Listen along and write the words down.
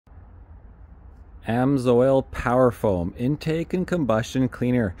AMSOIL POWERFOAM intake and combustion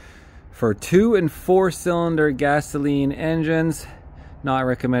cleaner for 2 and 4 cylinder gasoline engines, not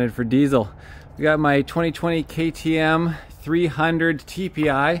recommended for diesel. We got my 2020 KTM 300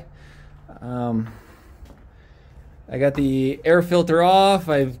 TPI. I got the air filter off.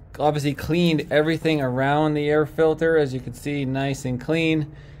 I've obviously cleaned everything around the air filter, as you can see, nice and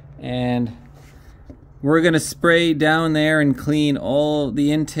clean. And we're gonna spray down there and clean all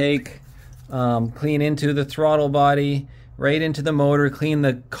the intake, clean into the throttle body, right into the motor, clean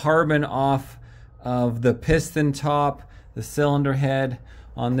the carbon off of the piston top, the cylinder head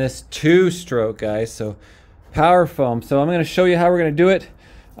on this 2-stroke, guys. So POWERFOAM. So I'm gonna show you how we're gonna do it.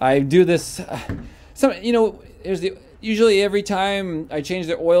 I do this, usually every time I change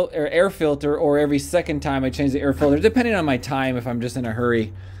the oil or air filter, or every second time I change the air filter, depending on my time, if I'm just in a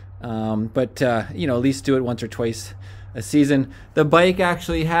hurry. At least do it once or twice a season. The bike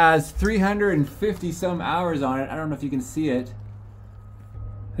actually has 350 some hours on it. I don't know if you can see it.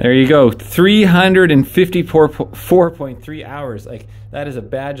 There you go, 354.3 hours. Like, that is a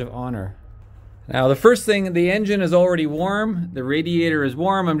badge of honor. Now the first thing, the engine is already warm, the radiator is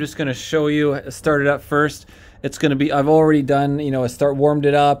warm. I'm just gonna show you, start it up first. It's gonna be, I've already done, warmed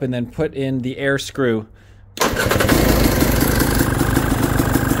it up and then put in the air screw.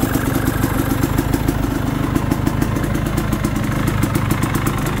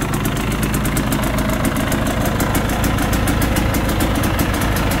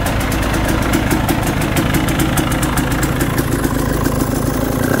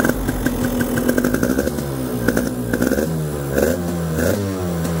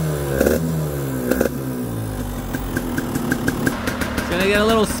 Get a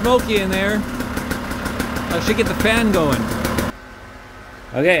little smoky in there. I should get the fan going.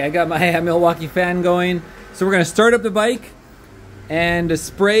 Okay, I got my Milwaukee fan going. So we're gonna start up the bike, and to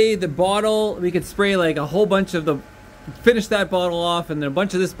spray the bottle, we could spray like a whole bunch of finish that bottle off, and then a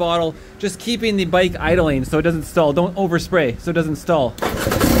bunch of this bottle, just keeping the bike idling so it doesn't stall. Don't overspray so it doesn't stall.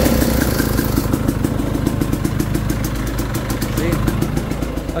 See?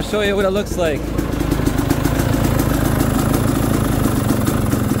 I'll show you what it looks like.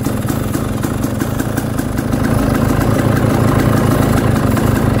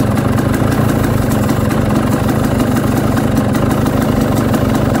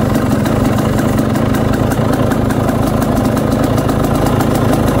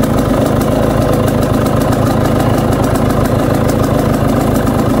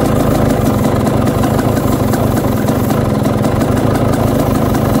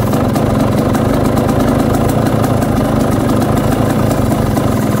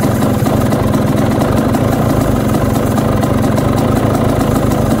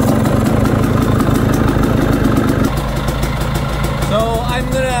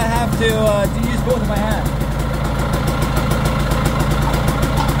 To use both of my hands.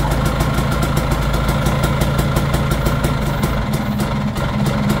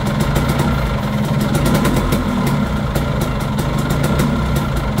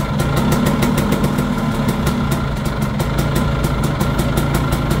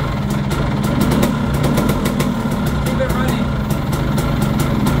 Keep it running.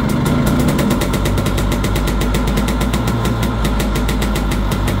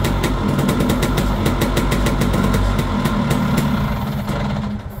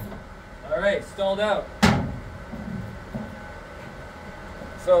 Stalled out.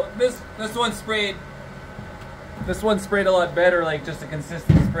 So this one sprayed. This one sprayed a lot better, like just a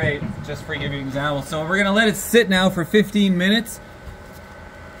consistent spray. Just for giving you an example. So we're gonna let it sit now for 15 minutes.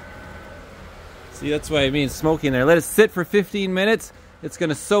 See, that's what I mean, smoky in there. Let it sit for 15 minutes. It's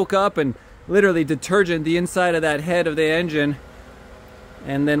gonna soak up and literally detergent the inside of that head of the engine,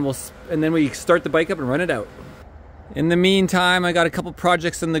 and then we start the bike up and run it out. In the meantime, I got a couple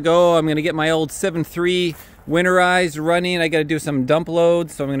projects on the go. I'm gonna get my old 7.3 winterized running. I gotta do some dump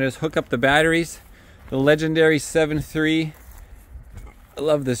loads, so I'm gonna just hook up the batteries. The legendary 7.3. I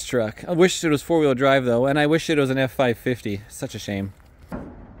love this truck. I wish it was 4-wheel drive though, and I wish it was an F550. Such a shame.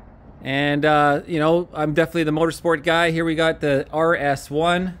 And I'm definitely the motorsport guy. Here we got the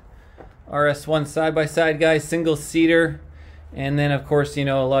RS1 side-by-side guy, single seater. And then of course, a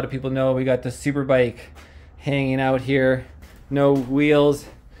lot of people know we got the Superbike hanging out here, no wheels,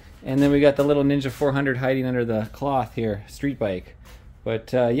 and then we got the little Ninja 400 hiding under the cloth here, street bike.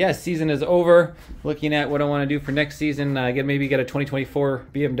 But yeah, season is over. Looking at what I want to do for next season, maybe get a 2024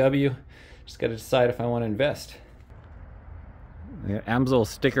 BMW. Just got to decide if I want to invest. The AMSOIL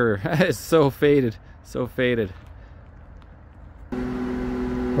sticker is so faded, so faded.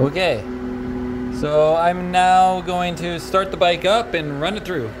 Okay, so I'm now going to start the bike up and run it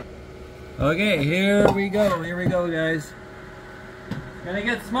through. Okay, here we go guys. Gonna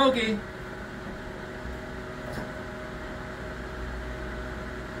get smoky.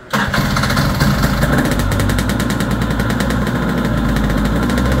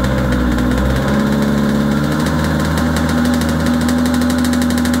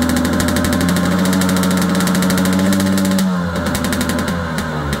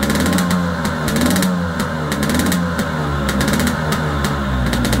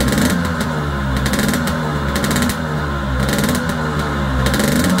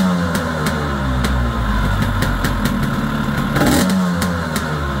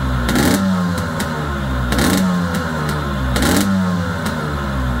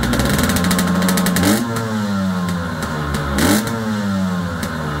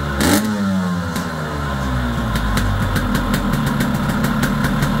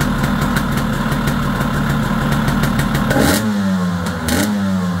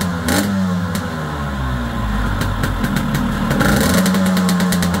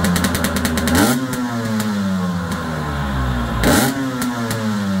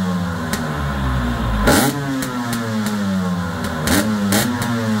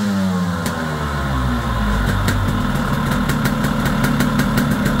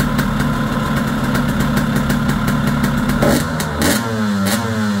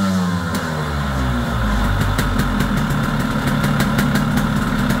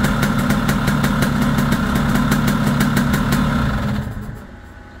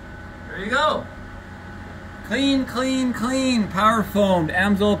 Clean, power foamed,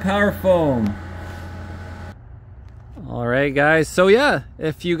 AMSOIL power foam. All right, guys. So yeah,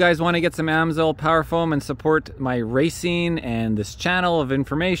 if you guys want to get some AMSOIL power foam and support my racing and this channel of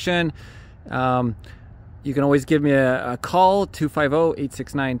information, you can always give me a call,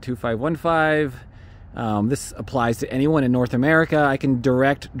 250-869-2515. This applies to anyone in North America. I can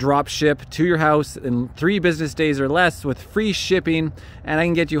direct drop ship to your house in 3 business days or less with free shipping, and I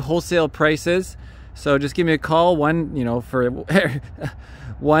can get you wholesale prices. So just give me a call, for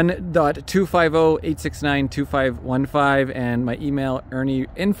 1.250-869-2515, and my email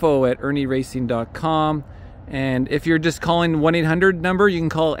info@irnieracing.com. And if you're just calling 1-800 number, you can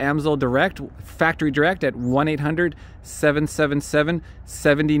call AMSOIL direct, factory direct, at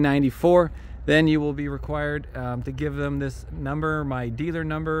 1-800-777-7094. Then you will be required to give them this number, my dealer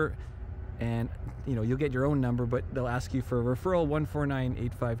number, and you'll get your own number, but they'll ask you for a referral,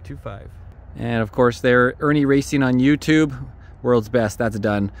 149-8525. And of course, they're Irnieracing on YouTube. World's best, that's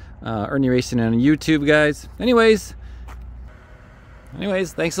done. Irnieracing on YouTube, guys. Anyways,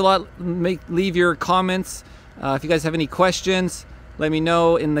 thanks a lot. Leave your comments. If you guys have any questions, let me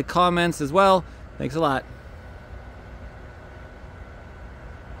know in the comments as well. Thanks a lot.